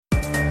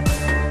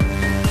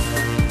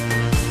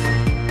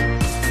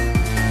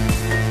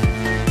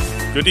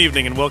Good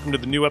evening and welcome to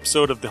the new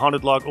episode of the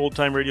Haunted Log Old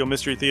Time Radio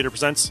Mystery Theater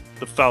presents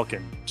The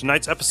Falcon.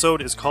 Tonight's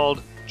episode is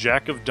called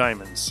Jack of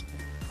Diamonds.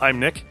 I'm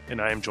Nick,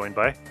 and I am joined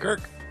by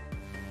Kirk.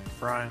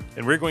 Brian.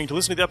 And we're going to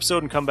listen to the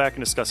episode and come back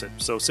and discuss it.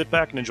 So sit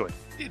back and enjoy.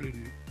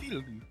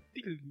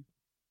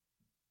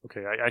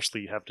 Okay, I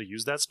actually have to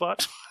use that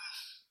spot.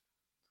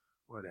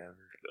 Whatever.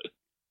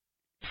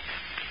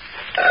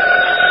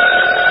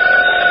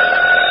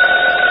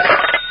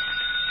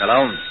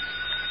 Hello?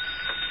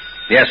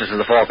 Yes, this is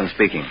the Falcon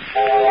speaking.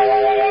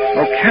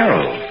 Oh,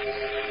 Carol.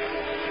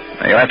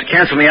 You'll have to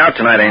cancel me out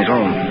tonight, Angel.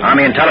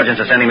 Army Intelligence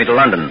is sending me to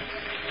London.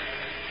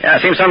 Yeah,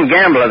 it seems some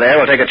gambler there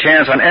will take a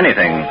chance on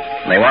anything.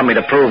 They want me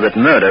to prove that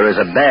murder is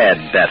a bad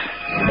bet.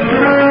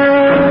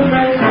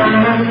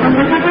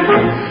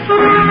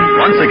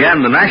 Once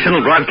again, the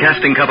National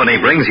Broadcasting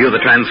Company brings you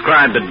the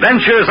transcribed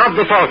Adventures of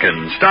the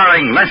Falcon,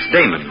 starring Les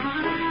Damon.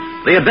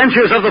 The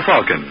Adventures of the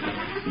Falcon,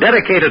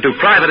 dedicated to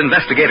private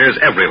investigators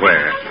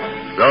everywhere.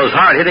 Those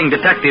hard-hitting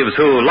detectives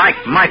who, like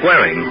Mike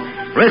Waring,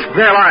 risk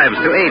their lives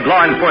to aid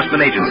law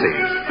enforcement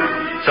agencies.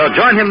 So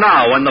join him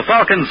now when the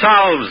Falcon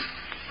solves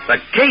the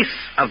case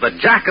of the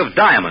Jack of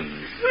Diamonds.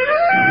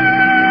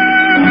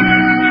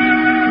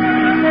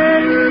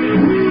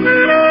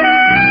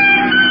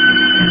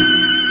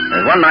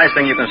 There's one nice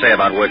thing you can say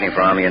about working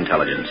for Army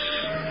Intelligence.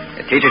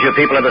 It teaches you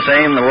people are the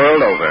same the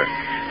world over.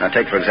 Now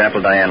take, for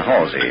example, Diane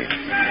Halsey.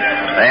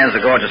 Diane's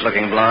the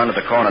gorgeous-looking blonde at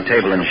the corner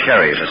table in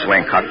Sherry's, a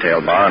swank cocktail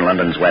bar in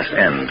London's West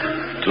End.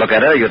 To look at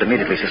her, you'd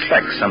immediately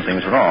suspect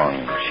something's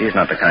wrong. She's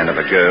not the kind of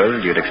a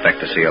girl you'd expect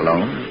to see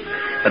alone.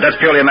 But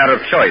that's purely a matter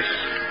of choice.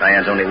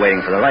 Diane's only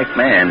waiting for the right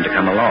man to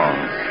come along.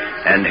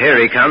 And here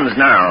he comes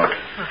now.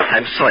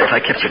 I'm sorry if I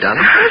kept you,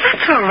 darling. Oh,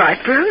 that's all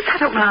right, Bruce. I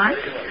don't mind.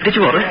 Did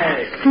you order?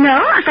 No,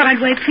 I thought I'd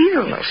wait for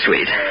you. Oh,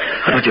 sweet.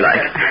 What would you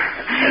like?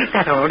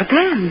 That all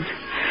depends.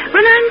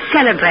 When I'm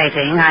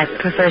celebrating, I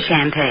prefer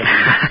champagne.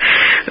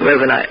 Well,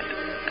 then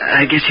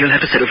I guess you'll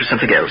have to settle for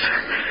something else.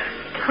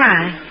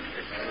 Why?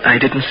 I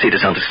didn't see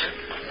DeSantis.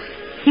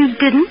 You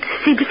didn't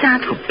see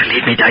DeSantis? Oh,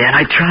 believe me, Diane,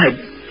 I tried,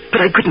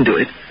 but I couldn't do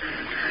it.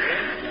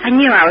 I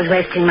knew I was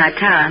wasting my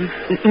time.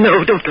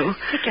 No, don't go.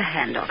 Take your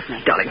hand off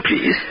me. Darling,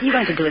 please. You're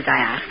going to do as I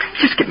asked.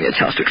 Just give me a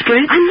chance to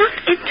explain. I'm not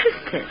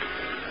interested.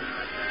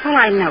 All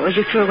I know is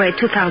you threw away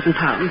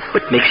 £2,000.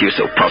 What makes you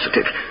so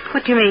positive?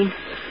 What do you mean?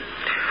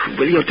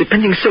 Well, you're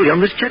depending solely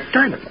on this Jack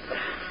Diamond.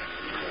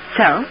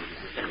 So?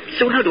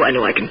 So how do I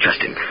know I can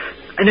trust him?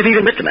 I never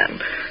even met the man.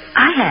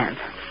 I have.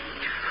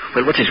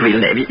 Well, what's his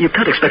real name? You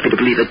can't expect me to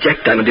believe that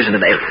Jack Diamond isn't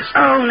an alias.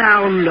 Oh,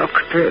 now look,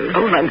 Bruce.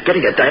 All I'm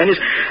getting at, Diane, is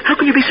how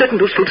can you be certain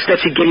those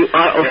footsteps he gave you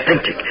are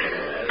authentic?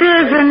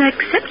 There's an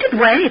accepted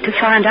way to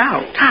find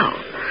out. How?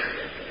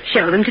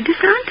 Show them to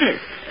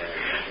DeSantis.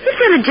 If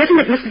they're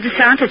legitimate, Mr.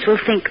 DeSantis will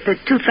think the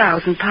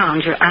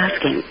 £2,000 you're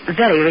asking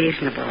very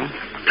reasonable.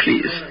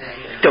 Please,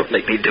 don't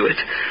make me do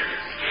it.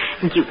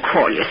 You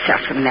call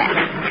yourself a man.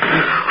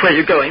 Where are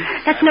you going?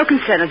 That's no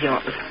concern of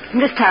yours.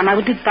 And this time I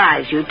would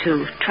advise you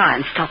to try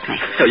and stop me.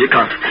 No, you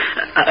can't.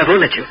 I won't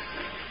let you.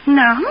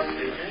 No?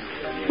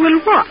 Well,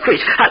 what?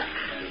 Wait,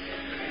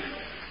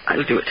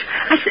 I'll do it.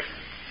 I said...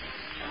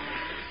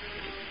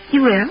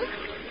 You will?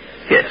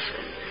 Yes,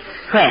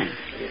 When?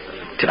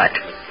 tonight.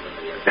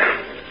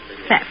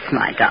 That's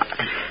my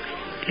darling.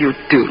 You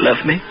do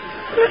love me?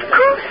 Of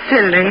course,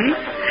 silly.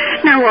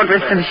 Now order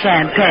us some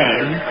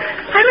champagne.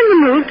 I'm in the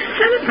mood to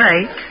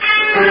celebrate.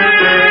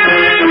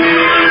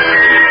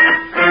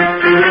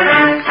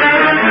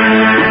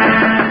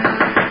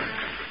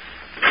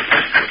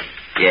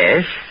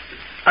 Yes?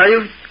 Are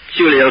you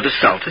Julio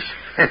DeSantis?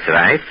 That's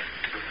right.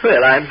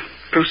 Well, I'm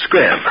Bruce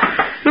Graham.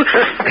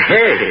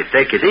 Hey,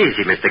 take it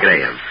easy, Mr.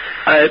 Graham.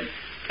 I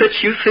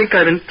bet you think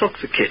I'm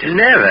intoxicated.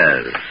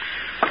 Never.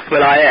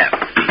 Well, I am.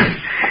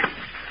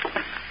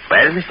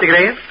 Well, Mr.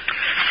 Graham?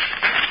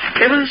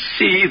 Ever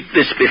see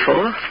this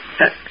before?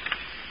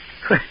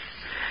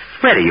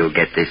 Where do you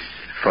get this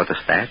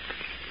photostat?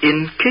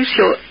 In case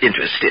you're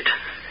interested,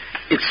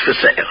 it's for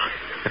sale.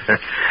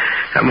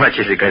 How much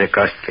is it going to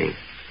cost me?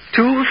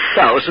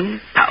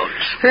 £2,000.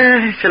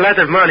 It's a lot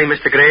of money,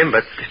 Mr. Graham,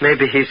 but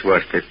maybe he's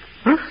worth it.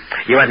 Huh?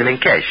 You want him in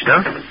cash,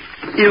 no?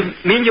 You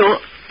mean you're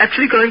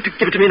actually going to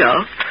give it to me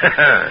now?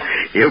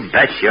 You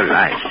bet your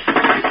life.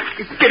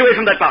 Get away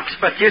from that box.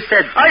 But you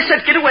said... I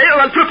said get away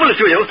or I'll put a bullet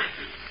through you.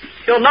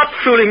 You're not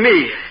fooling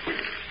me.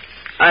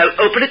 I'll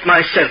open it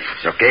myself.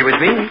 It's okay with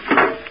me.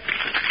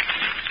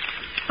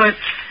 Why,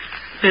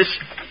 there's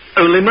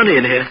only money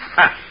in here.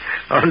 Ha,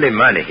 only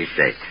money, he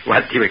said.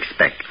 What do you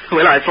expect?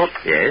 Well, I thought...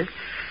 Yes?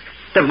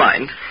 Never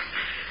mind.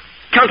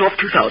 Count off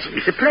 2,000.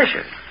 It's a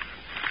pleasure.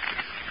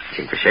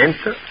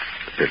 500,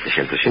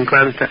 750,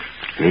 1000,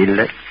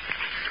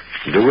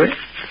 2,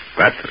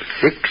 4,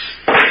 6.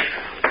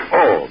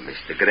 Oh,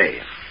 Mr.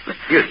 Graham,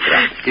 you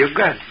dropped your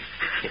gun.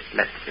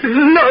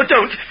 No,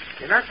 don't.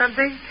 You know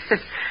something?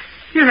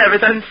 You have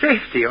it on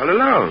safety all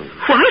along.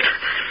 What?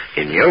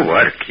 In your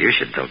work, you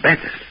should know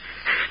better.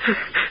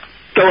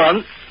 Go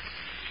on.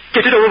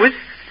 Get it over with.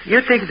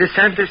 You think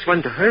DeSantis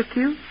want to hurt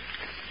you?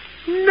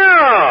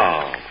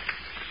 No.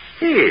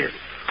 Here.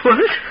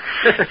 What?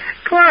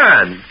 Go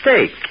on,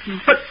 take.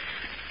 But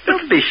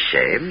don't be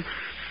ashamed.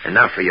 And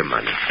now for your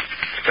money.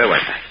 Where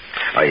was I?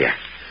 Oh, yeah.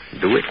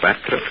 2, 4,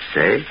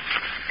 6,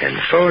 and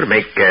 4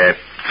 make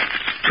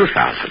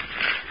 2,000.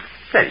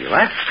 There you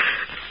are.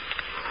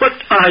 What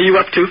are you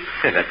up to?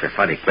 That's a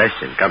funny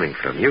question coming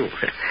from you.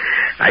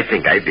 I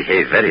think I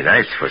behave very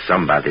nice for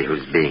somebody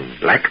who's being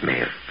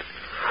blackmailed.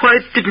 Why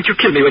didn't you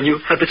kill me when you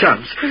had the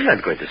chance? It's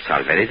not going to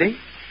solve anything.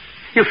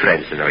 Your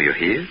friends know you're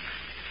here.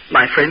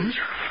 My friends?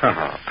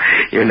 Oh,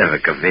 you never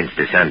convinced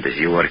DeSantis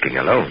you're working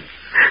alone.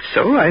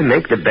 So I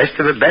make the best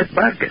of a bad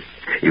bargain.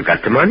 You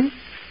got the money,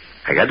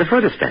 I got the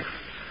photostat.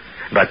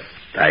 But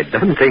I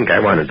don't think I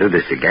want to do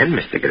this again,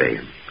 Mr.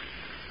 Graham.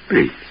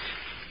 Please,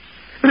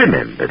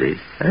 remember this,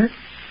 huh?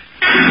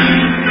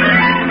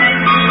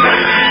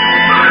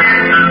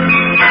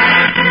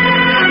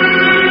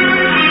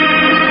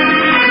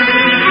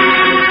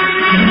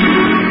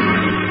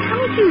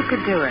 Told you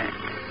could do it.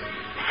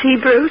 See,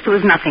 Bruce, there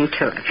was nothing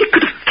to it. He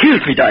could have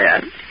killed me,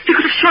 Diane. He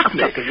could have shot me.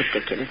 Don't be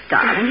ridiculous,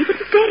 darling. He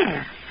wouldn't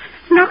dare.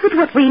 Not with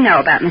what we know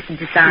about Mr.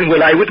 DeSantis.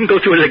 Well, I wouldn't go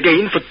through it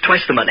again for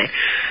twice the money.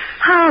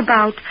 How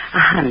about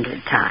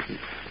 100 times?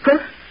 Huh?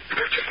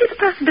 Don't you see the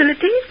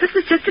possibilities? This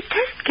was just a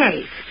test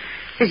case.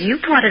 As you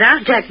pointed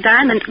out, Jack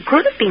Diamond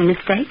could have been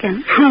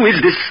mistaken. Who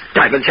is this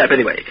Diamond chap,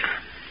 anyway?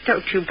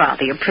 Don't you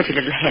bother your pretty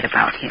little head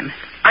about him.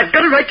 I've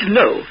got a right to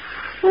know.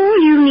 All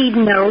you need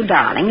know,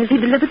 darling, is he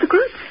delivered the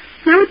goods.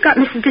 Now we've got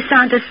Mr.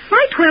 DeSantis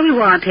right where we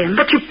want him.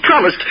 But you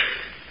promised.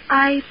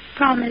 I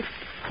promised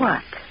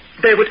what?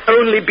 There would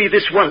only be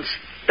this once.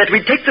 That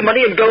we'd take the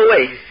money and go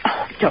away.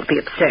 Oh, don't be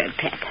absurd,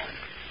 Pet.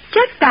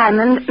 Jack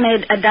Diamond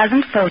made a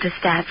dozen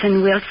photostats,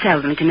 and we'll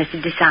sell them to Mr.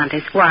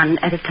 DeSantis one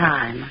at a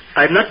time.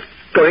 I'm not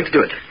going to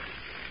do it.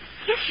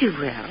 Yes, you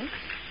will.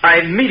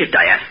 I mean it,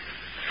 Diane.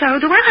 So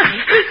do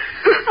I.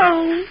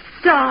 Oh,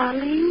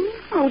 darling.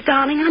 Oh,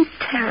 darling, I'm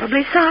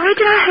terribly sorry.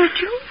 Did I hurt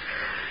you?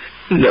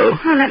 No.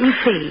 Oh, let me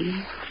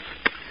see.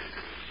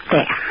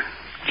 There.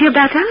 Feel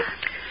better?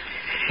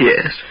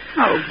 Yes.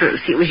 Oh,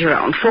 Bruce, it was your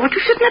own fault.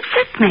 You shouldn't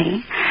upset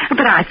me.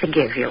 But I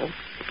forgive you.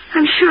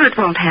 I'm sure it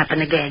won't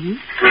happen again.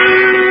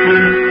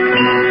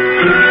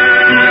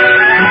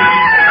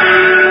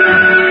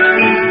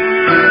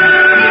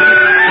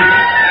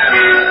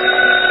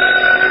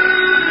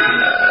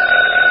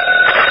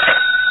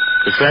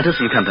 DeSantis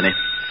and Company.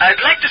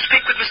 I'd like to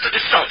speak with Mr.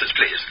 DeSantis,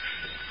 please.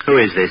 Who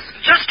is this?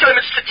 Just tell him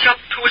it's the chap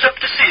who was up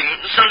to see him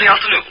Sunday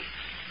afternoon.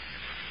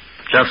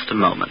 Just a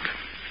moment.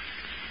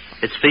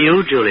 It's for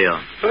you, Julio.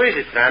 Who is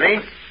it,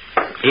 Ronnie?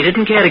 He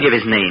didn't care to give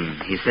his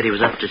name. He said he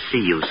was up to see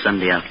you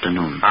Sunday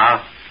afternoon.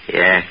 Oh,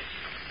 yeah.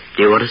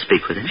 Do you want to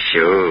speak with him?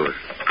 Sure.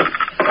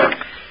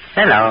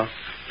 Hello.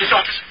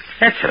 DeSantis.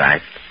 That's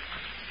right.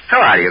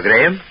 How are you,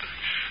 Graham?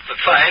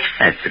 Fine.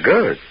 That's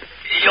good.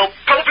 You're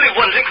probably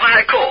wondering why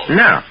I called.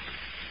 No.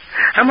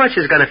 How much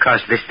is going to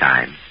cost this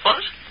time?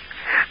 What?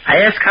 I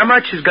ask how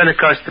much is going to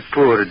cost the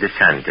poor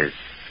DeSantis? £25,000.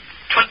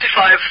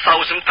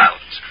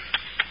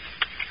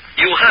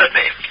 You heard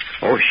me.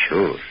 Oh,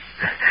 sure.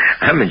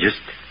 I'm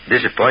just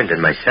disappointed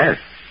myself.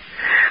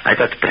 I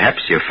thought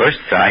perhaps your first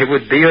try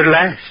would be your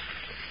last.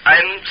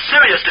 I'm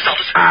serious,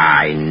 DeSantis.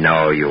 I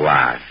know you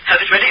are. Have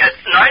it ready at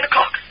 9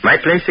 o'clock. My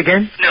place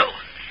again? No.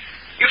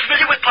 You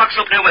familiar with Park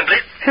Slope near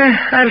Wembley?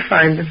 I'll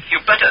find them. You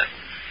better.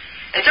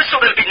 And just so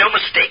there'll be no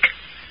mistake,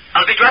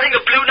 I'll be driving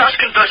a blue NAS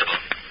convertible.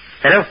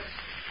 Hello?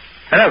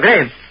 Hello,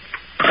 Graham.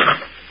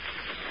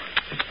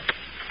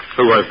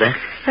 Who was that?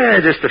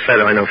 Just a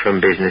fellow I know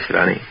from business,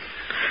 Ronnie.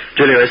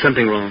 Julio, there's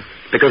something wrong.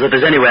 Because if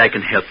there's any way I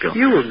can help you.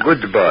 You a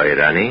good boy,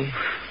 Ronnie.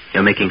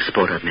 You're making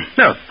sport of me.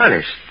 No,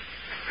 honest.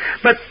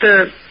 But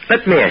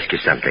let me ask you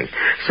something.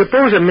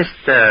 Suppose a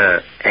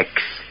Mr. X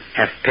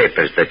have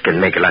papers that can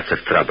make lots of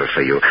trouble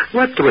for you.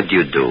 What would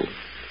you do?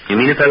 You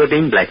mean if I were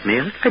being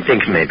blackmailed? I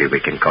think maybe we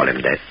can call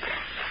him that.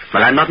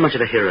 Well, I'm not much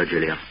of a hero,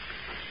 Julio.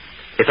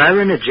 If I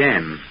were in a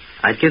jam,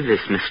 I'd give this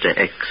Mr.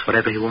 X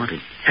whatever he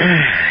wanted.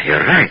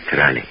 You're right,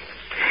 Ronnie.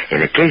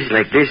 In a case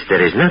like this,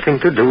 there is nothing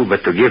to do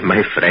but to give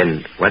my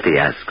friend what he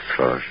asks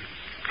for.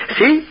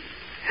 See?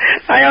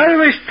 I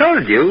always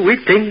told you we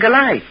think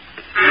alike.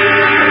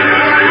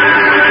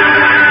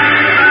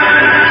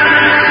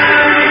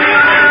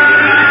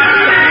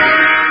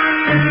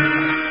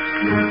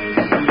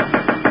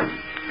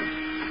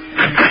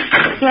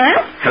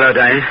 Yes? Hello,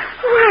 Diane.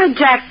 Well,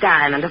 Jack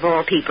Diamond, of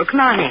all people. Come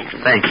on in.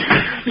 Thanks.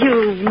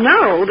 You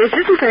know this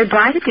isn't very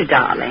bright of you,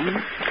 darling.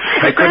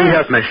 I couldn't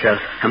help myself.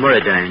 I'm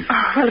worried, Diane.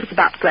 Oh, well, if it's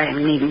about Graham,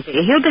 you needn't be.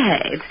 He'll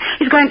behave.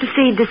 He's going to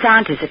see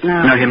DeSantis at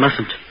 9. No, he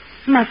mustn't.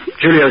 Mustn't?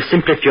 Julio is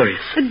simply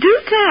furious. Do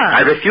tell.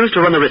 I refuse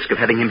to run the risk of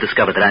having him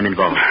discover that I'm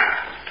involved.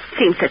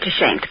 Seems such a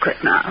shame to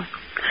quit now.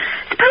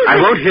 Suppose I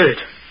won't hear it.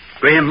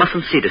 Graham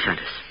mustn't see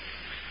DeSantis.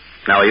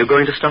 Now, are you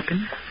going to stop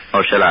him?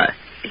 Or shall I?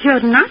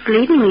 You're not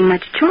leaving me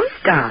much choice,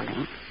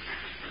 darling.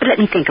 But let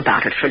me think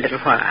about it for a little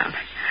while.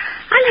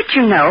 I'll let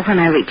you know when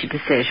I reach a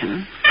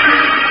decision.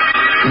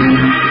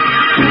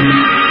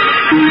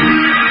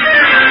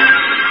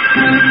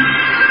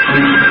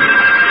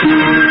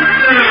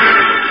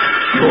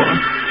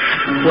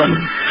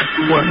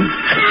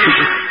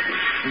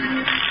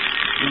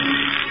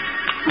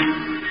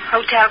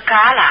 Hotel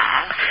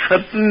Carlisle.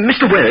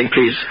 Mr. Waring,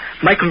 please.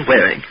 Michael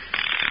Waring.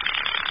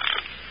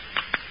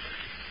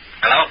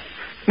 Hello?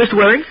 Mr.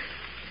 Waring,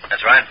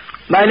 That's right.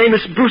 my name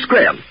is Bruce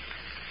Graham.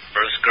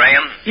 Bruce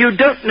Graham? You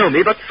don't know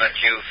me, but... But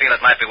you feel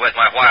it might be worth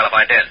my while if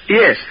I did.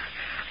 Yes.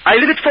 I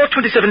live at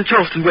 427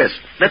 Charleston West.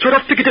 That's right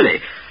off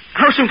Piccadilly.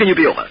 How soon can you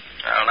be over?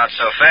 Well, not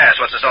so fast.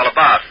 What's this all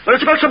about? Well,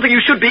 it's about something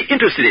you should be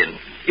interested in.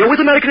 You're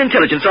with American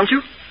Intelligence, aren't you?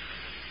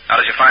 How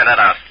did you find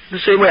that out? The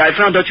same way I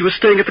found out you were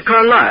staying at the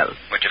Carlisle.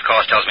 Which, of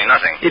course, tells me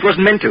nothing. It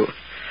wasn't meant to.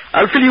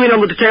 I'll fill you in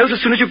on the details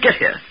as soon as you get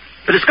here.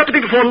 But it's got to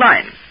be before 9.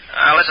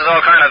 Well, this is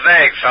all kind of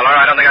vague, fella.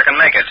 I don't think I can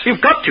make it.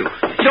 You've got to.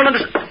 You don't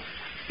understand.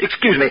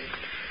 Excuse me.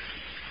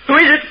 Who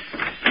is it?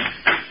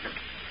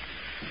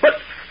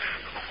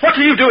 What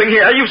are you doing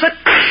here? You said...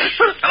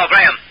 Hello,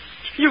 Graham.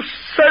 You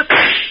said...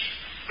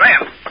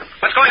 Graham,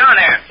 what's going on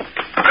there?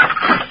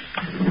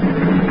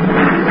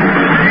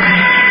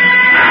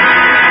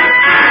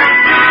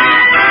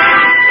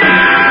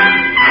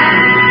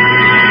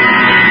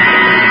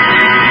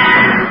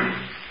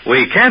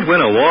 We can't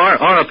win a war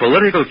or a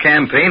political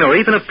campaign or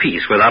even a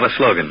peace without a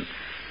slogan.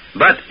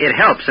 But it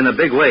helps in a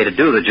big way to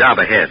do the job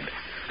ahead.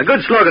 A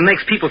good slogan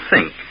makes people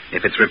think.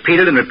 If it's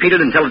repeated and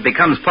repeated until it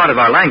becomes part of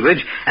our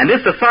language, and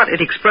if the thought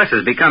it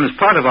expresses becomes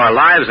part of our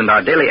lives and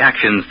our daily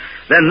actions,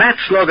 then that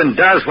slogan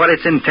does what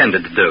it's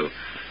intended to do.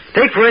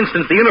 Take, for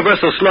instance, the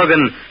universal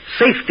slogan,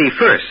 Safety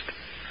First.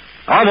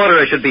 All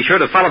motorists should be sure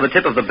to follow the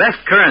tip of the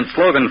best current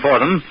slogan for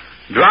them.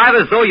 Drive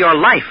as though your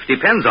life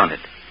depends on it.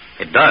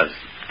 It does.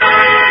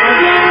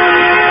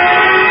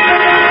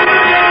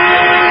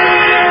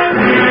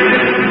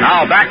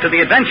 Now back to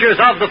the adventures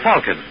of the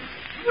Falcon.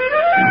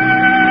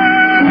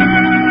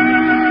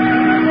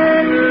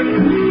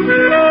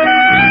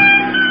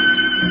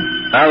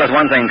 Well, there's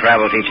one thing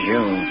travel teaches you.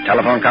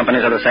 Telephone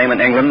companies are the same in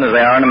England as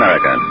they are in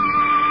America.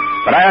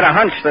 But I had a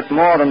hunch that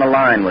more than the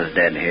line was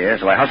dead here,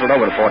 so I hustled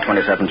over to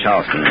 427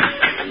 Charleston.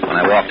 When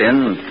I walked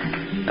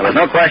in, there was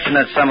no question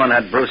that someone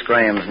had Bruce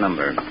Graham's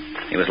number.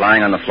 He was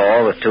lying on the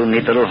floor with 2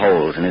 neat little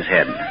holes in his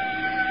head.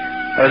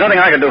 There was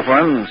nothing I could do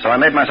for him, so I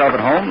made myself at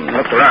home and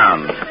looked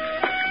around.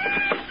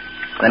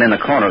 Then in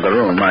the corner of the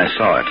room, I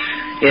saw it.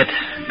 It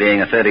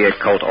being a .38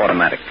 Colt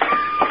automatic.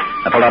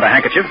 I pulled out a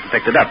handkerchief and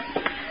picked it up.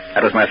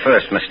 That was my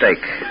first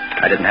mistake.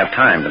 I didn't have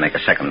time to make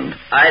a second.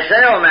 I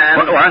say, old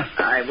man. What?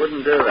 I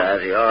wouldn't do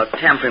that. You're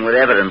tampering with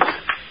evidence.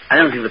 I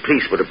don't think the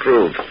police would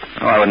approve.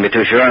 Oh, I wouldn't be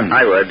too sure.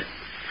 I would.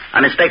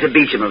 I'm Inspector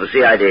Beecham of the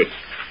CID.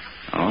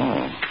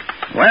 Oh.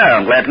 Well,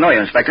 I'm glad to know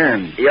you,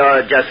 Inspector.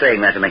 You're just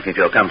saying that to make me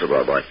feel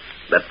comfortable, old boy.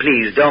 But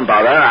please, don't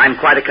bother. I'm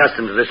quite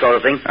accustomed to this sort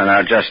of thing.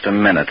 Now, just a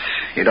minute.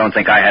 You don't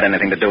think I had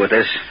anything to do with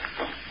this?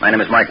 My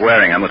name is Mike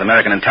Waring. I'm with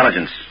American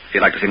Intelligence. If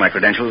you'd like to see my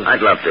credentials.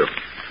 I'd love to.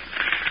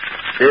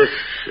 This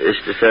is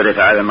to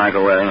certify that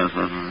Michael Waring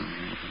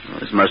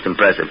is most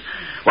impressive.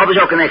 What was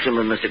your connection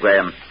with Mr.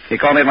 Graham? He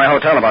called me at my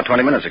hotel about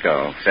 20 minutes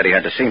ago. Said he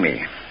had to see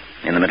me.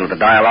 In the middle of the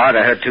dialogue,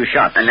 I heard 2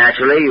 shots. And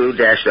naturally, you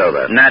dashed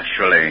over.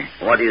 Naturally.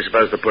 What do you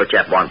suppose the poor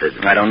chap wanted?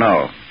 I don't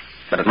know.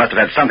 But it must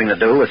have had something to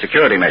do with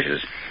security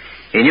measures.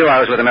 He knew I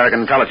was with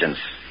American Intelligence.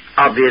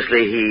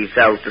 Obviously, he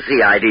felt the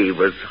CID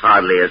was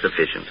hardly as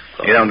efficient.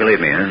 You don't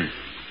believe me, huh?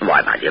 Why,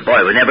 my dear boy,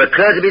 it would never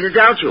occur to me to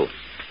doubt you.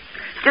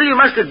 Still, you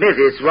must admit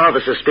it's rather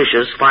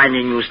suspicious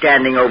finding you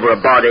standing over a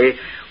body,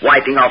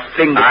 wiping off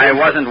fingers. I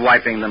wasn't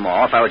wiping them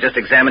off. I was just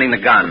examining the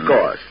gun. Of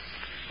course.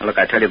 Well, look,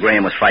 I tell you,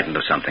 Graham was frightened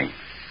of something.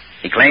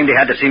 He claimed he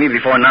had to see me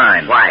before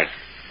 9. Why?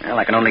 Well,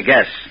 I can only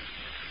guess.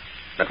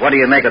 But what do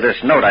you make of this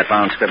note I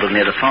found scribbled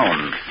near the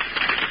phone?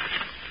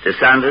 To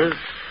Sanders,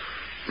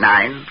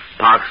 9,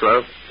 Park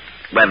Slope,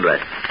 Wembley.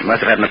 He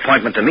must have had an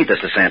appointment to meet this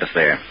DeSantis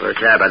there. Poor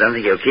chap, I don't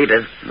think he'll keep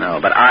it. No,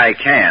 but I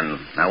can.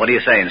 Now, what do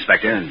you say,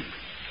 Inspector?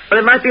 Well,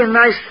 it might be a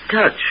nice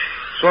touch.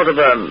 Sort of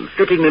a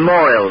fitting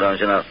memorial, don't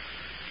you know?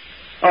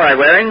 All right,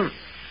 Waring.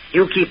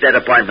 You keep that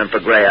appointment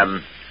for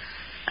Graham.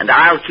 And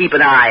I'll keep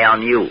an eye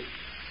on you.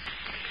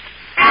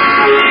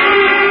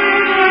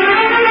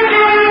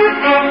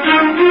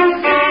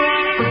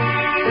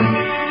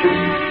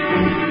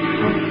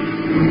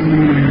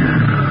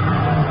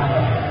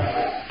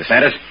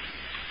 DeSantis?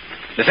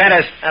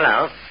 DeSantis!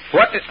 Hello.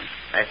 What?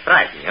 I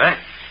frightened you, huh?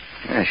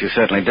 Yes, you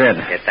certainly did.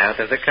 Get out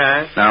of the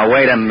car. Now,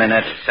 wait a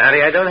minute.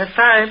 Sorry, I don't have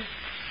time.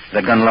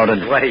 The gun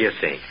loaded? What do you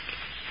think?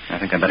 I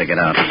think I better get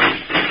out.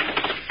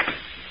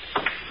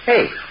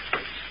 Hey,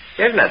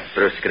 you're not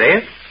Bruce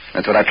Graham.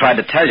 That's what I tried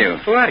to tell you.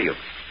 Who are you?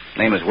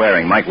 Name is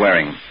Waring, Mike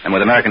Waring. I'm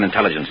with American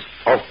Intelligence.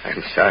 Oh,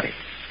 I'm sorry.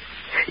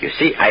 You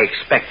see, I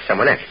expect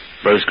someone else.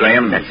 Bruce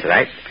Graham? That's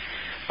right.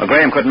 Well,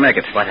 Graham couldn't make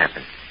it. What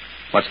happened?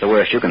 What's the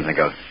worst you can think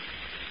of?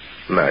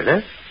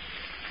 Murder?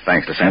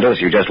 Thanks,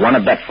 DeSantis. You just won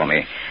a bet for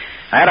me.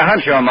 I had a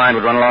hunch your mind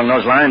would run along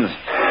those lines.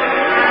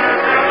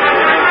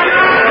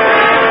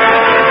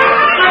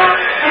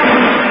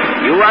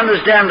 You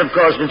understand, of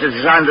course, Mr.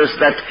 Sanders,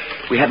 that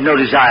we have no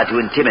desire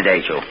to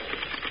intimidate you.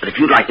 But if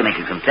you'd like to make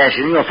a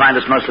confession, you'll find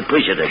us most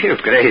appreciative. You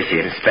crazy,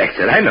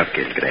 Inspector. I'm not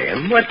Kid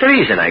Graham. What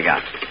reason I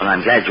got? Well,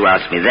 I'm glad you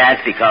asked me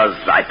that, because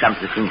I've come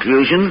to the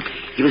conclusion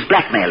he was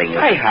blackmailing you.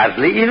 I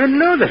hardly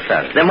even know the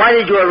fellow. Then why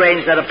did you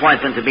arrange that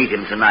appointment to meet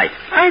him tonight?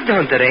 I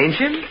don't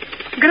arrange him.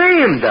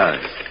 Graham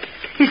does.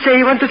 He say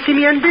he wants to see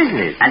me on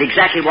business. And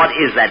exactly what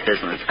is that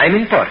business? I'm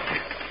importer.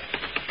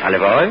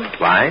 Olive oil,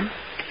 wine,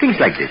 things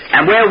like this.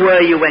 And where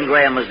were you when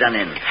Graham was done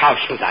in? How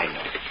should I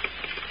know?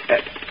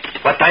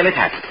 What time it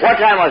happened?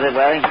 What time was it,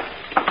 Waring?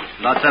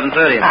 About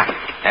 7:30.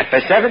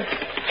 7:30?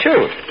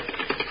 Sure.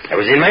 I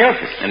was in my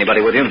office.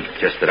 Anybody with you?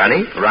 Just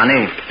Ronnie.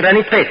 Ronnie.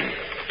 Ronnie Payton.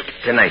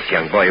 He's a nice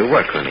young boy who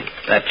worked for me.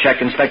 That check,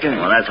 Inspector?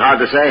 Well, that's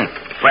hard to say.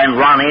 Friend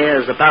Ronnie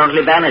has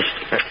apparently vanished.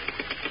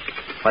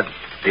 What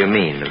do you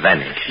mean,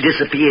 vanished?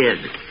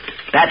 Disappeared.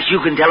 Perhaps you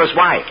can tell us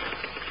why.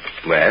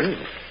 Well,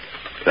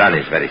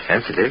 Ronnie's very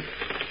sensitive.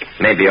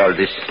 Maybe all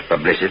this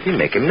publicity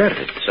make him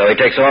nervous. So he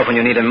takes off when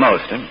you need him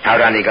most, huh? How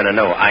Ronnie gonna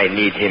know I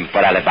need him for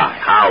alibi?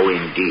 How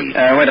indeed.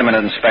 Wait a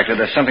minute, Inspector.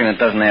 There's something that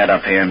doesn't add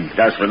up here.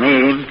 Does for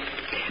me.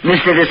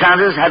 Mr.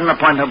 DeSantis had an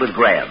appointment with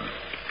Graham.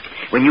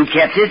 When you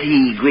kept it,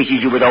 he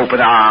greeted you with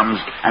open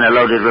arms and a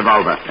loaded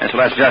revolver. Yes,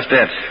 well, that's just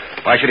it.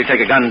 Why should he take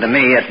a gun to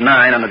me at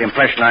 9 under the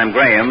impression I'm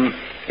Graham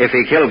if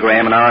he killed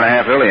Graham an hour and a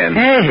half earlier?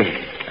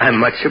 Hey, I'm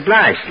much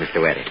obliged,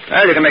 Mr. Waring.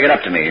 Well, you can make it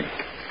up to me.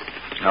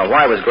 Now,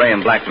 why was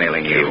Graham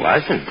blackmailing you? He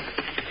wasn't.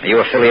 Are you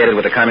affiliated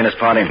with the Communist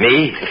Party?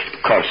 Me?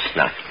 Of course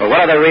not. Well,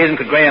 what other reason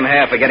could Graham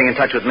have for getting in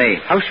touch with me?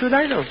 How should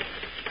I know?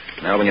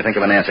 Well, when you think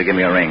of an answer, give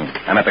me a ring.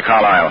 I'm at the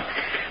Carlisle.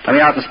 Let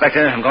me out,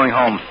 Inspector. I'm going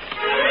home.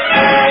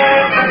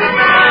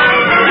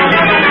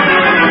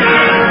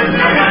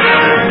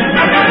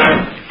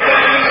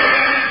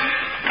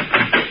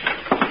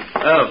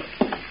 Oh,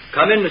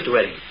 come in, Mr.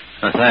 Waring.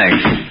 Oh,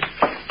 thanks.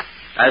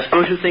 I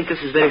suppose you think this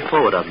is very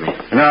forward of me.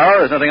 No,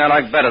 there's nothing I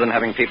like better than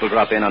having people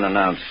drop in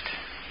unannounced.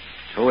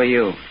 Who are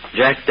you?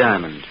 Jack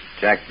Diamond.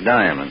 Jack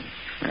Diamond.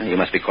 Well, you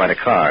must be quite a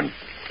card.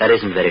 That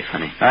isn't very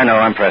funny. I know,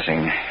 I'm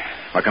pressing.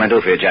 What can I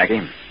do for you,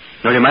 Jackie?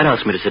 No, you might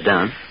ask me to sit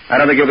down. I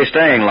don't think you'll be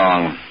staying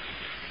long.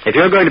 If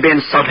you're going to be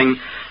insulting...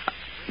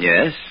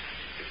 Yes?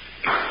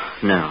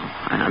 No,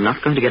 I'm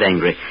not going to get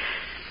angry.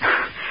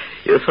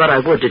 You thought I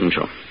would, didn't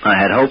you? I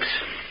had hopes.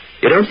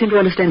 You don't seem to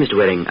understand, Mr.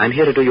 Waring. I'm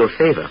here to do you a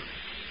favor.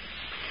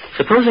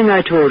 Supposing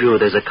I told you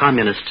there's a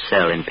communist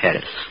cell in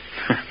Paris.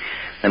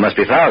 There must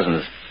be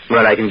thousands.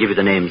 Well, I can give you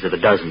the names of a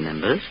dozen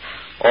members,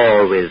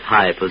 all with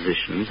high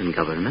positions in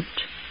government.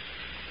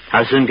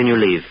 How soon can you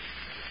leave?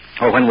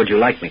 Oh, when would you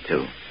like me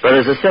to? Well,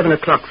 there's a 7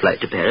 o'clock flight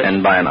to Paris.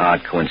 And by an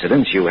odd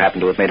coincidence, you happen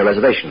to have made a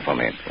reservation for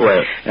me.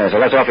 Well... So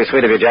that's awfully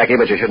sweet of you, Jackie,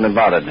 but you shouldn't have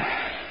bothered.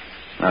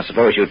 Now,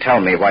 suppose you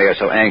tell me why you're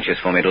so anxious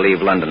for me to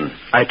leave London.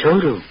 I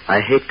told you,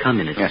 I hate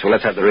communists. Yes, well,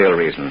 let's have the real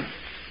reason.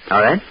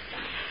 All right.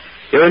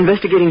 You're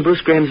investigating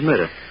Bruce Graham's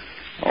murder.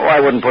 Oh, I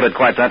wouldn't put it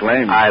quite that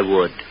way. I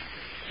would.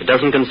 It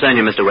doesn't concern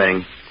you, Mr.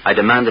 Waring. I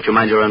demand that you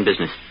mind your own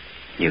business.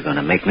 You're going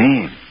to make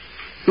me?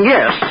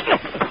 Yes.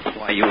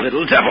 Why, you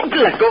little devil.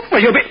 Let go.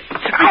 Will you be...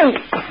 Ow!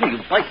 You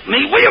bite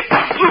me, will you?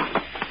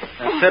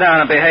 Now, sit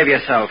down and behave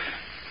yourself.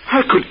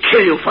 I could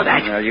kill you for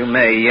that. Well, you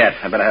may yet.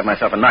 I better have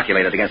myself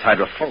inoculated against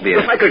hydrophobia.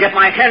 If I could get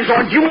my hands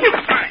on you...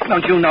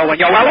 Don't you know when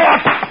you're well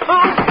off?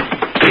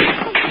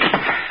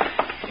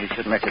 You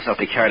shouldn't let yourself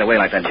be carried away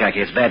like that,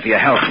 Jackie. It's bad for your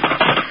health.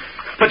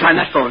 Put down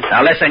that phone.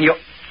 Now, listen, you...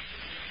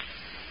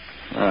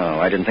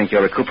 Oh, I didn't think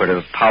your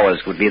recuperative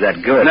powers would be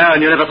that good. No,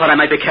 and you never thought I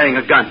might be carrying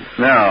a gun.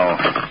 No.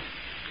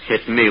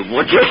 Hit me,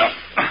 would you? Now,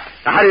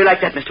 how do you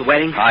like that, Mr.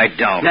 Waring? I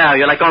don't. Now,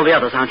 you're like all the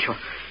others, aren't you?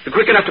 You're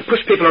quick enough to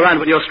push people around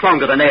when you're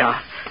stronger than they are.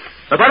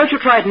 But why don't you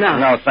try it now?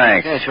 No,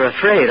 thanks. Yes, you're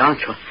afraid,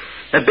 aren't you?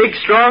 The big,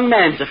 strong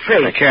man's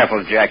afraid. Be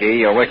careful, Jackie.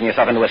 You're working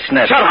yourself into a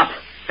snitch. Shut up!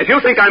 If you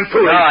think I'm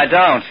fooling... No, I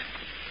don't.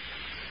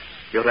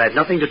 You'll have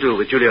nothing to do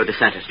with Julio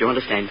DeSantis, do you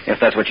understand? If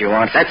that's what you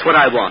want. That's what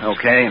I want.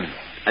 Okay.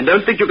 And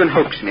don't think you can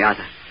hoax me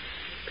either.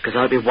 Because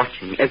I'll be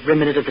watching every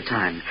minute of the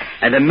time.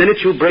 And the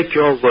minute you break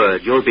your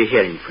word, you'll be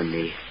hearing from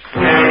me.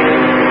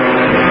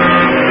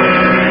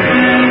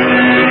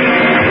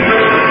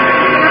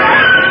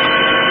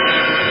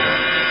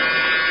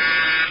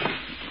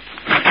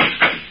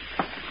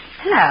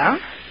 Hello.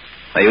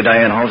 Are you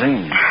Diane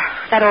Halsey?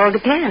 That all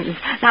depends.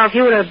 Now, if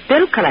you were a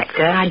bill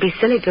collector, I'd be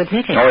silly to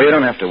admit it. Oh, you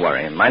don't have to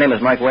worry. My name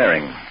is Mike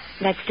Waring.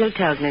 That still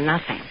tells me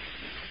nothing.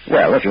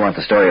 Well, if you want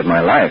the story of my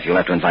life, you'll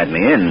have to invite me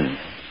in.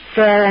 Is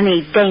there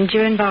any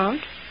danger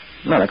involved?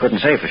 Well, I couldn't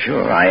say for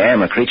sure. I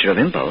am a creature of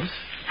impulse.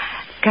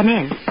 Come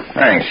in.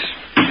 Thanks.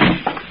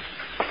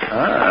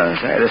 Ah,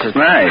 say, this is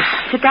nice.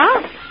 Sit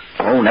down.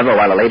 Oh, never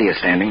while a lady is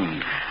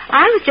standing.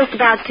 I was just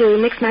about to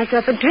mix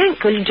myself a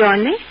drink. Will you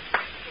join me?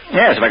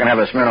 Yes, if I can have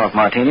a Smirnoff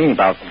martini,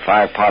 about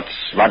 5 pots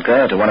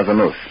vodka to 1 of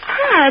vermouth.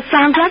 Ah, it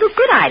sounds like a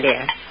good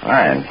idea.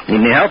 Fine.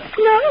 Need any help?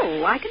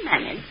 No, I can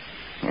manage.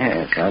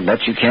 Yes, I'll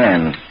bet you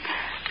can.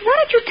 Why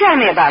don't you tell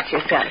me about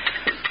yourself?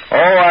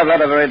 Oh, I've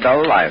led a very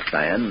dull life,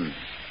 Diane.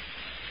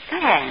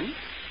 Diane?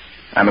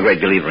 I'm a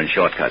great believer in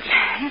shortcuts.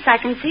 Yes, I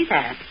can see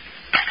that.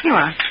 You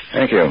are.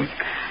 Thank you.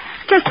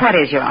 Just what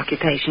is your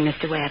occupation,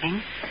 Mr.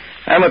 Waring?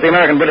 I'm with the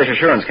American British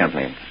Assurance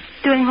Company.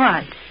 Doing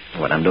what?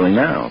 What I'm doing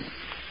now.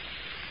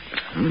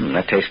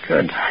 That tastes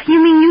good.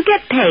 You mean you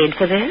get paid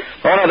for this?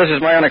 Oh, no, this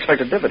is my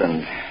unexpected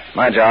dividend.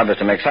 My job is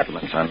to make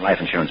settlements on life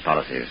insurance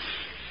policies.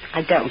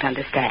 I don't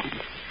understand.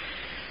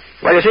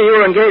 Well, you see, you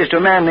were engaged to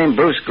a man named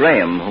Bruce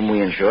Graham, whom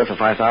we insured for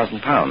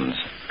 £5,000.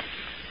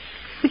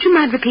 Would you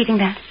mind repeating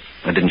that?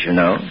 Well, didn't you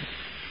know?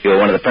 You were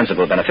one of the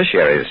principal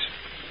beneficiaries.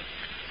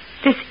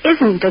 This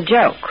isn't a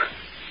joke.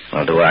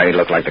 Well, do I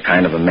look like the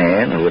kind of a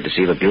man who would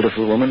deceive a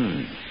beautiful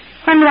woman?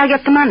 When will I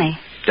get the money?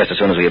 Just as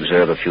soon as we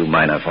observe a few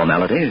minor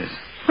formalities.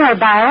 Well,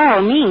 by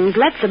all means,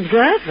 let's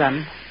observe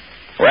them.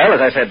 Well, as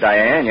I said,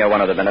 Diane, you're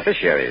one of the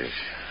beneficiaries.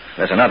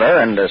 There's another,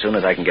 and as soon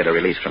as I can get a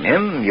release from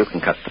him, you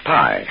can cut the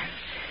pie.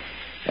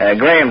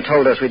 Graham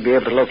told us we'd be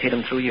able to locate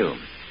him through you.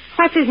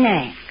 What's his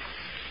name?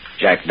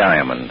 Jack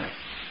Diamond.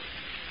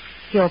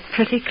 You're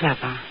pretty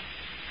clever.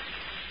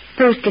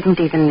 Bruce didn't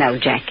even know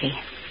Jackie.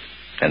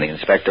 And the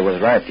inspector was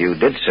right. You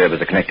did serve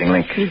as a connecting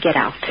link. You get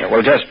out. Yeah,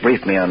 well, just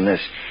brief me on this.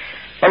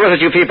 What was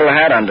it you people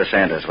had on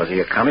DeSantis? Was he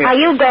a commie? Are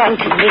you going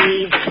to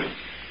leave?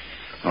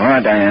 All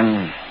right,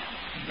 Diane.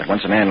 But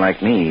once a man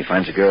like me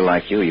finds a girl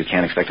like you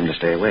can't expect him to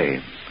stay away.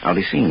 I'll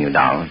be seeing you,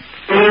 darling.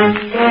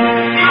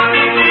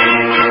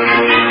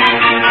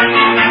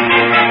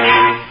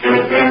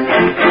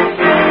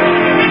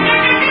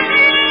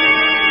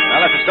 Now,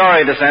 that's the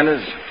story,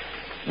 DeSantis.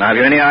 Now, have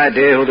you any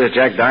idea who this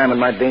Jack Diamond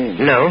might be?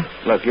 No.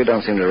 Look, you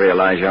don't seem to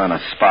realize you're on a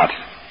spot.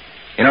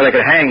 You know, they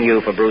could hang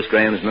you for Bruce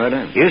Graham's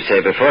murder. You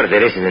say before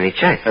there isn't any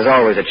chance. There's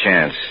always a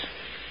chance.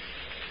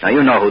 Now,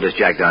 you know who this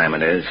Jack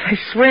Diamond is. I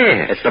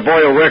swear. It's the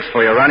boy who works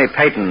for you, Ronnie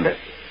Payton.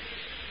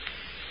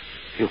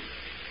 You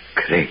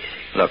crazy.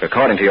 Look,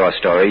 according to your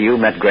story, you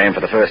met Graham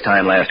for the first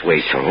time last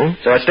week. So?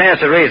 So it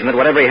stands to reason that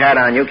whatever he had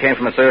on you came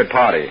from a third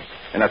party.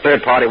 And the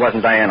third party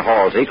wasn't Diane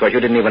Halsey, because you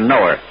didn't even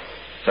know her.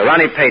 So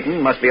Ronnie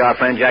Payton must be our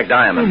friend Jack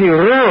Diamond. Oh,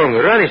 you're wrong.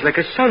 Ronnie's like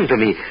a son to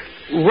me.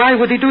 Why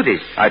would he do this?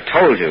 I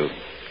told you.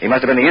 He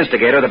must have been the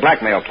instigator of the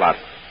blackmail plot.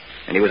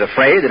 And he was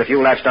afraid that if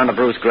you latched onto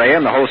Bruce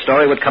Graham, the whole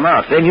story would come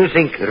out. Then you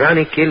think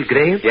Ronnie killed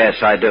Graham? Yes,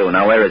 I do.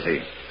 Now, where is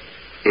he?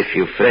 If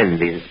your friend,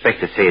 the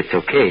inspector, say it's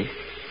okay,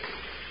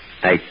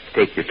 I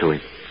take you to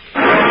him.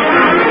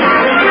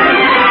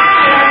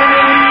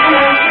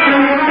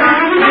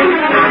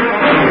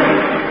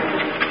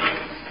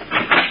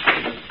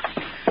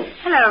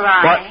 Hello,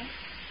 Ronnie.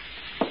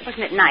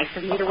 Wasn't it nice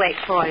of me to wait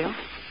for you?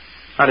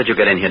 How did you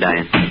get in here,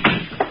 Diane?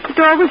 The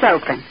door was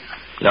open.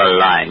 You're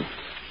lying.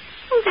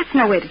 Oh, that's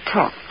no way to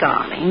talk,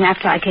 darling,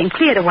 after I came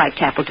clear to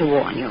Whitechapel to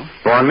warn you.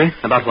 Warn me?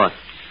 About what?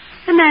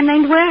 The man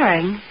named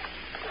Waring.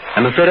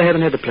 I'm afraid I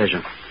haven't had the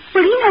pleasure.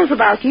 Well, he knows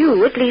about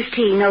you. At least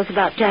he knows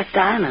about Jack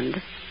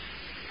Diamond.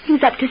 He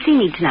was up to see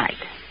me tonight.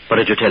 What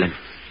did you tell him?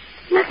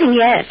 Nothing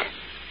yet.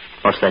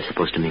 What's that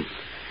supposed to mean?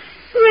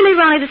 Really,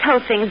 Ronnie, this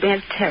whole thing has been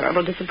a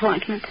terrible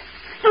disappointment.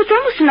 It's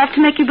almost enough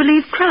to make you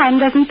believe crime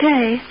doesn't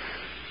pay.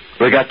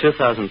 We got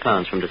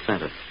 £2,000 from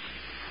DeSantis.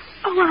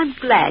 Oh, I'm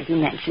glad you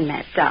mentioned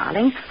that,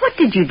 darling. What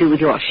did you do with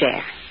your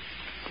share?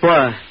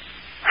 Why?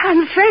 I'm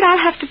afraid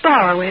I'll have to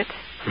borrow it.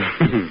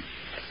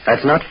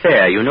 That's not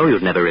fair. You know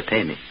you'd never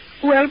repay me.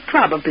 Well,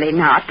 probably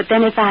not. But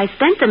then if I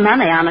spent the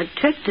money on a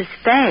trip to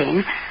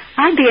Spain,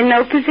 I'd be in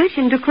no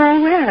position to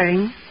call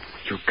Waring.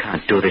 You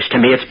can't do this to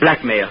me. It's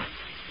blackmail.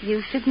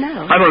 You should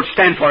know. I won't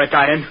stand for it,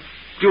 Diane.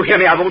 Do you hear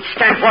me? I won't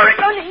stand for it.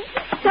 Ronnie,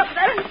 stop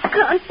that. I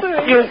can't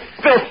burn. You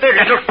filthy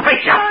little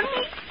creature.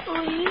 Ronnie,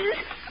 please.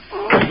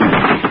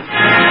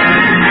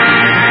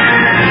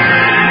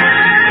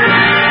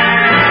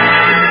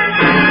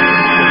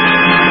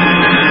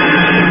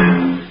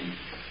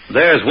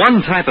 There's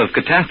one type of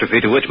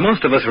catastrophe to which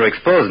most of us are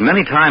exposed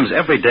many times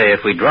every day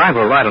if we drive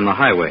or ride on the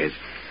highways.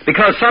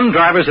 Because some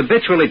drivers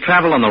habitually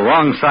travel on the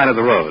wrong side of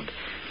the road.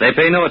 They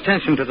pay no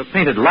attention to the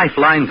painted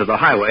lifelines of the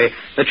highway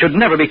that should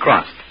never be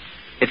crossed.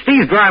 It's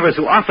these drivers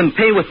who often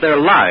pay with their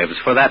lives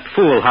for that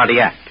foolhardy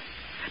act.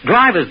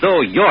 Drive as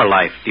though your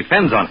life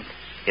depends on it.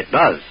 It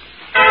does.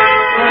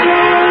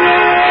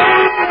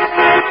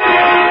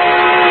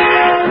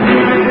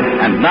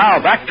 And now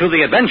back to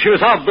the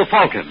adventures of the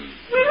Falcon.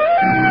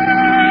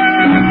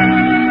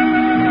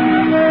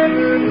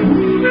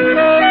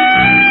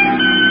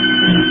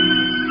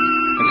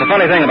 It's a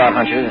funny thing about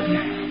hunches.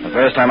 The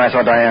first time I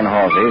saw Diane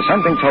Halsey,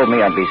 something told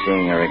me I'd be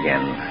seeing her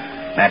again.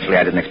 Naturally,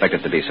 I didn't expect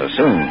it to be so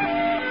soon.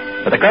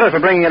 But the credit for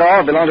bringing it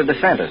all belonged to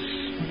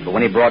DeSantis. For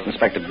when he brought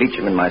Inspector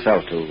Beecham and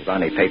myself to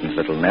Ronnie Payton's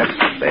little nest,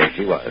 there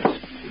she was.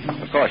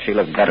 Of course, she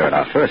looked better at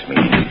our first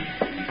meeting.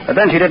 But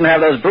then she didn't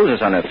have those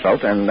bruises on her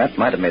throat, and that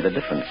might have made the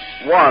difference.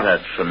 What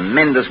a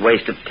tremendous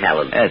waste of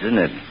talent. Yes, isn't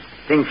it?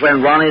 Think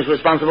friend Ronnie's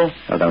responsible?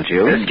 Well, don't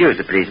you? Excuse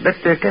me, please, but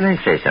can I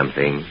say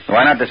something?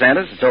 Why not,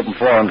 DeSantis? It's open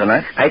forum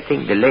tonight. I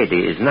think the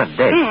lady is not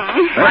dead.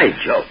 Right,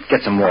 Joe.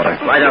 Get some water.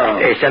 Right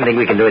on. Something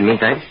we can do in the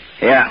meantime?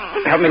 Yeah.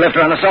 Help me lift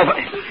her on the sofa.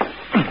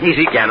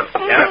 Easy, piano.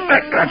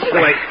 That's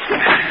the way.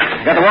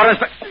 Got the water,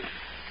 Inspector?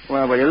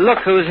 Well, will you look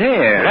who's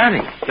here?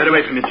 Ronnie. Get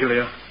away from me,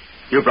 Julio.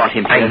 You brought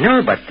him here. I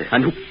know, but...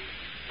 And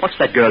what's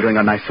that girl doing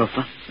on my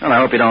sofa? Well, I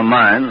hope you don't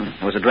mind.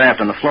 There was a draft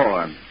on the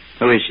floor.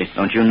 Who is she?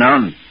 Don't you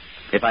know?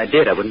 If I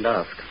did, I wouldn't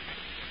ask.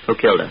 Who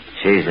killed her?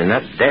 She's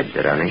not dead,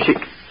 Ronnie.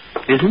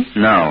 Isn't?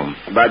 No.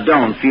 But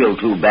don't feel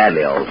too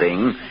badly, old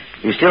thing.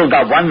 You still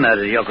got one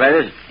murder to your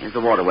credit. Here's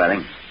the water,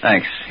 Welling.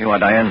 Thanks. You are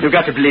Diane? You've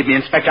got to believe me,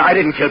 Inspector. I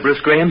didn't kill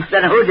Bruce Graham.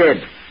 Then who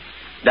did?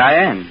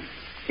 Diane.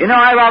 You know,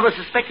 I rather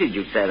suspected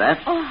you'd say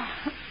that. Oh.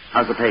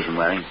 How's the patient,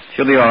 Welling?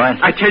 She'll be all right.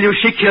 I tell you,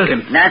 she killed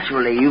him.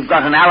 Naturally, you've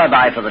got an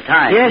alibi for the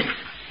time. Yes.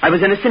 I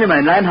was in a cinema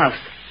in Limehouse.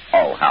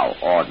 Oh, how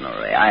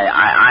ordinary.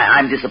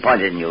 I'm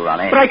disappointed in you,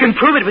 Ronnie. But I can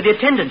prove it with the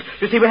attendant.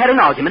 You see, we had an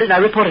argument, and I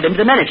reported him to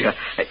the manager.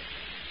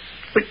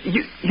 But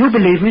you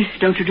believe me,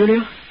 don't you,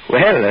 Julio?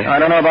 Well, I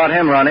don't know about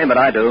him, Ronnie, but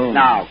I do.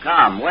 Now,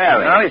 come,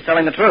 where is No, he's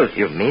telling the truth.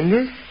 You mean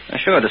this?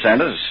 Sure,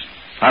 DeSantis.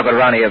 How could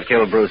Ronnie have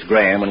killed Bruce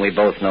Graham when we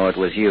both know it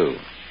was you?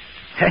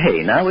 Hey,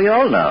 now we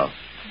all know.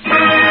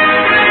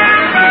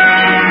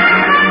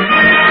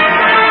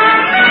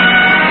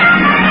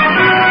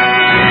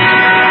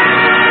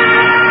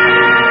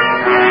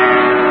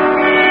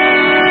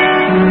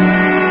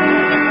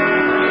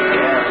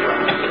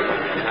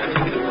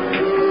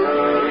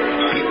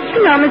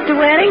 Now, Mr.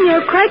 Waring,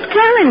 you're quite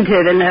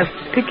talented in a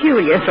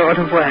peculiar sort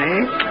of way.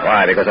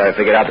 Why, because I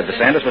figured out that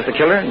DeSantis was the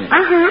killer?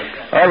 Uh-huh.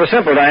 Well, it was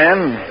simple,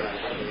 Diane.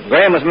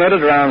 Graham was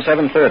murdered around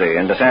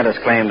 7:30, and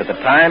DeSantis claimed at the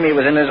time he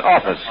was in his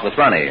office with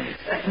Ronnie.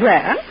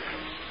 Well?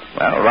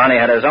 Well, Ronnie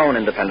had his own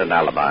independent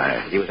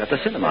alibi. He was at the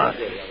cinema.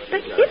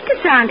 But if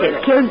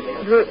DeSantis killed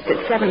Bruce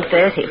at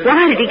 7:30,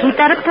 why did he keep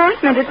that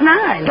appointment at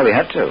 9? Well, he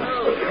had to.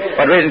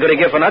 What reason could he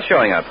give for not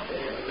showing up?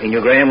 He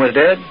knew Graham was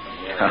dead?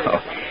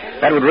 Oh,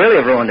 that would really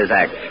have ruined his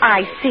act.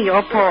 I see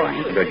your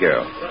point. Good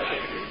girl.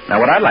 Now,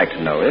 what I'd like to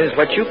know is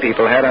what you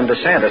people had on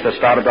DeSantis that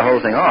started the whole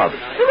thing off.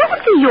 Well, what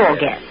would be your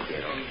guess?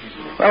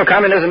 Well,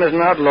 communism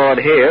isn't outlawed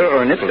here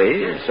or in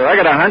Italy, so I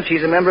got a hunch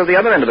he's a member of the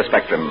other end of the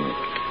spectrum.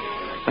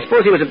 I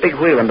suppose he was a big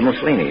wheel under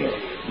Mussolini.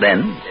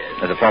 Then,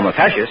 as a former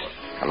fascist,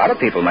 a lot of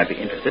people might be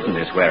interested in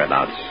his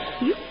whereabouts.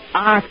 You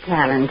are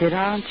talented,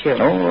 aren't you?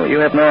 Oh, you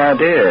have no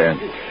idea.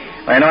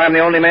 I know I'm the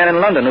only man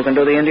in London who can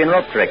do the Indian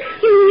rope trick.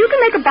 You can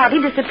make a body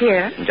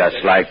disappear.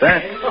 Just like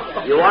that.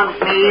 You want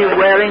me,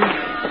 Waring?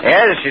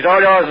 Yes, she's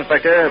all yours,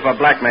 Inspector, for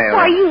blackmail.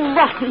 Why, you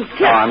rotten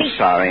filthy... Oh, I'm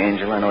sorry,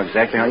 Angel. I know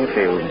exactly how you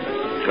feel.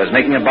 Because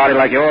making a body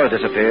like yours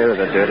disappear is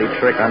a dirty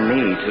trick on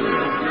me, too.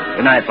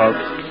 Good night,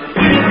 folks.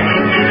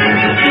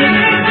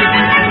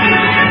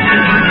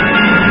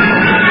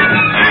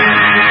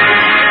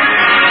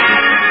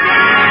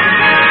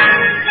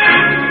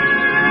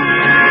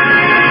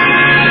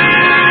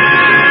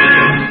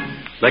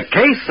 The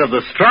Case of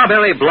the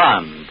Strawberry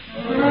Blonde.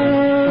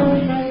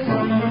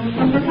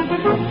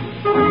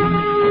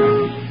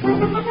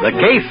 The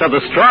Case of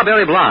the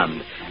Strawberry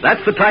Blonde.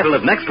 That's the title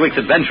of next week's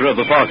adventure of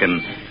the Falcon,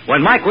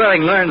 when Mike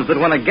Waring learns that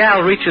when a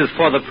gal reaches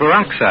for the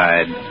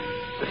peroxide,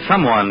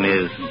 someone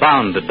is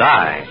bound to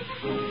die.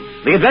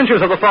 The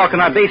Adventures of the Falcon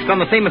are based on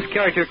the famous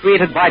character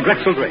created by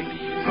Drexel Drake,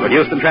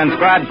 produced and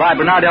transcribed by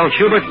Bernard L.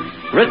 Schubert,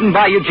 written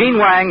by Eugene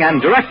Wang,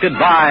 and directed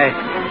by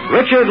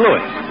Richard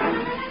Lewis.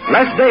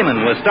 Les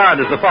Damon was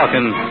starred as the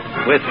Falcon,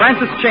 with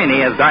Frances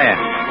Cheney as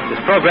Diane. This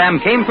program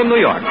came from New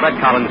York. Fred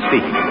Collins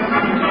speaking.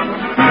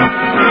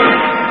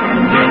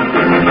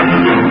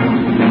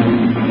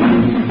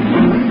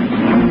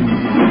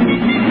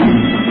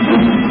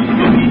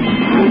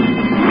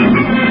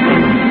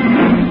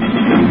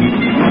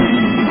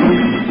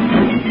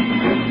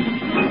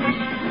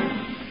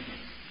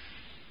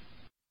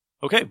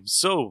 Okay,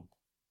 so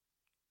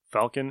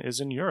Falcon is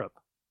in Europe.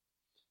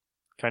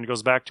 Kind of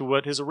goes back to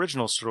what his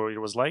original story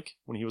was like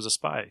when he was a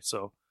spy.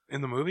 So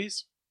In the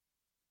movies?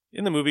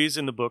 in the movies,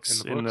 in the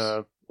books, In the in books?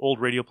 the old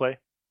radio play,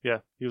 yeah,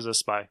 he was a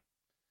spy.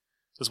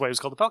 That's why he was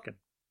called the Falcon.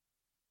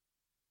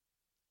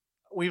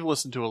 We've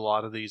listened to a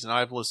lot of these, and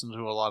I've listened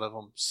to a lot of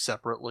them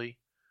separately.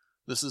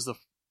 This is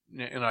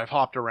and I've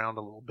hopped around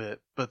a little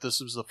bit, but this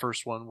was the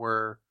first one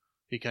where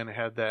he kind of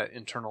had that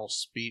internal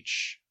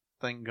speech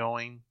thing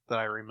going that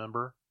I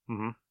remember.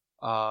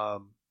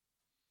 Mm-hmm.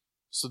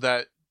 So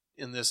that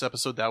in this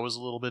episode, that was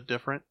a little bit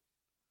different.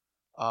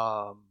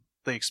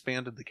 They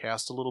expanded the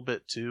cast a little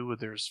bit too.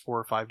 There's 4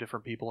 or 5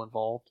 different people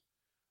involved.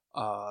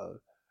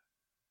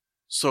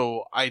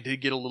 So I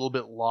did get a little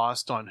bit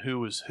lost on who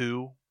was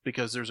who,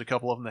 because there's a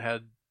couple of them that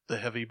had the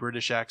heavy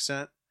British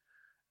accent,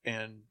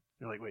 and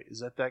you're like, wait,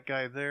 is that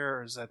guy there,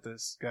 or is that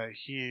this guy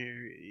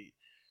here?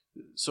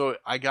 So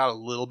I got a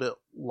little bit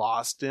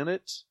lost in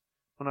it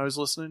when I was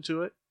listening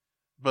to it,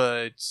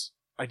 but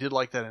I did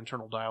like that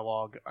internal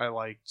dialogue. I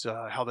liked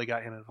how they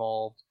got him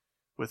involved,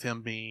 with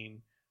him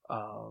being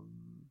a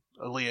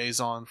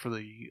liaison for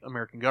the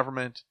American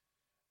government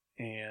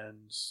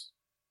and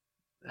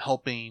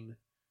helping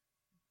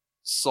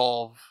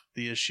solve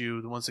the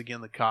issue. Once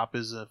again, the cop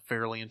is a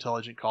fairly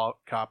intelligent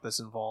cop that's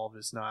involved.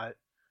 It's not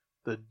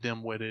the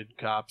dim-witted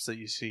cops that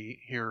you see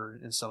here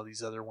in some of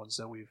these other ones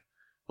that we've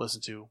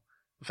listened to.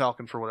 The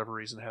Falcon, for whatever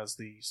reason, has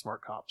the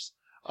smart cops.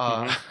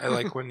 I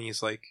like when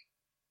he's like,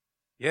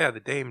 yeah, the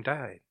dame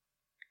died,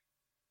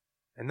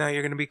 and now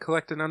you're going to be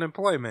collecting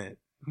unemployment.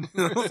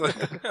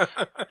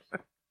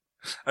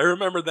 I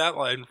remember that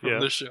line from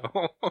the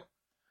show.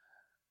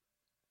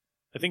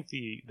 I think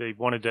they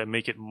wanted to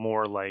make it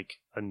more like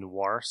a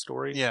noir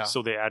story. Yeah.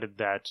 So they added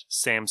that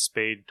Sam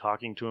Spade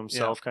talking to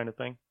himself kind of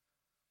thing,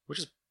 which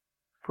is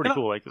pretty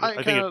cool. Like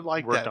I think it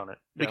like worked that on it.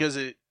 because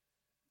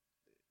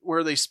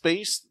where they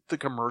spaced the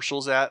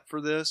commercials at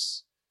for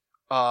this,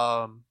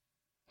 the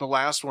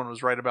last one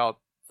was right about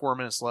 4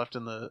 minutes left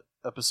in the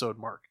episode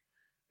mark,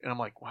 and I'm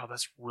like, wow,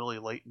 that's really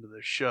late into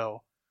this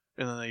show.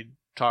 And then they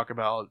talk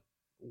about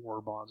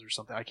war bonds or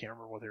something. I can't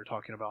remember what they were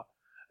talking about.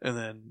 And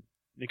then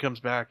he comes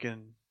back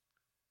and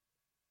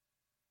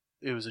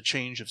it was a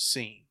change of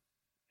scene,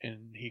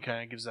 and he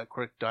kind of gives that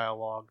quick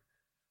dialogue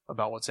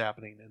about what's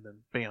happening, and then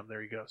bam,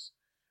 there he goes.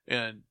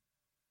 And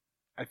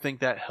I think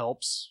that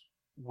helps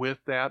with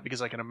that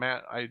because I can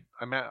imagine.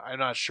 I'm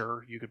not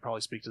sure. You could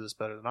probably speak to this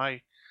better than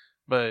I,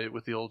 but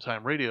with the old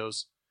time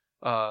radios,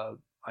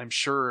 I'm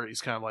sure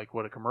it's kind of like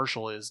what a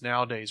commercial is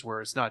nowadays,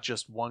 where it's not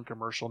just one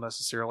commercial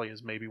necessarily,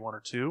 is maybe one or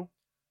two.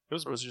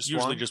 It was just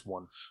usually one? just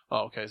one.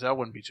 Oh, okay, so that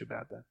wouldn't be too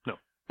bad then. No,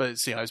 but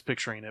see, I was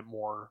picturing it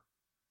more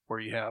where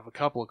you have a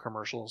couple of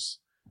commercials.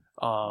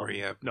 Or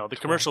you have no, the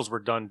commercials were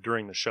done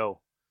during the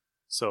show,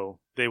 so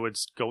they would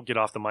go get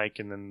off the mic,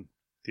 and then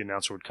the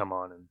announcer would come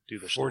on and do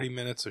the 40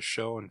 minutes of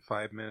show and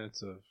 5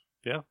 minutes of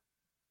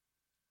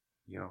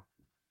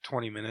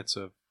 20 minutes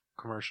of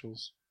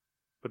commercials.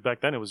 But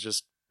back then it was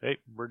just, hey,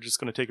 we're just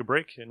going to take a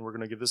break and we're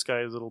going to give this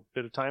guy a little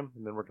bit of time,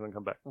 and then we're going to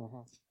come back.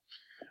 Mm-hmm.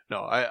 No,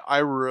 I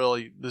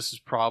really, this is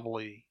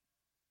probably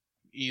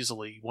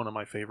easily one of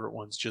my favorite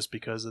ones just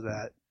because of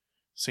that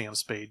Sam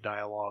Spade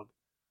dialogue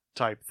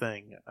type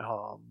thing,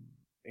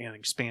 and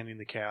expanding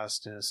the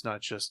cast, and it's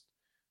not just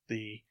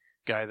the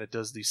guy that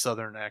does the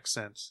southern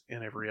accent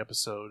in every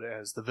episode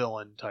as the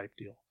villain type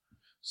deal.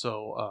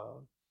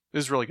 So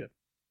this is really good.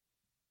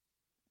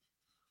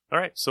 All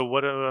right, so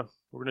what we're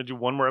going to do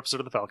one more episode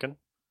of The Falcon.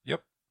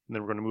 Yep. And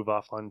then we're going to move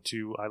off on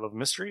to I Love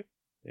Mystery,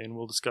 and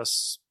we'll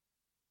discuss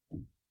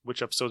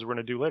which episodes we're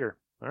going to do later.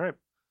 All right.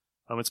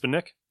 It's been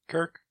Nick.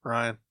 Kirk.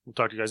 Ryan. We'll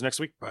talk to you guys next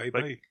week. Bye.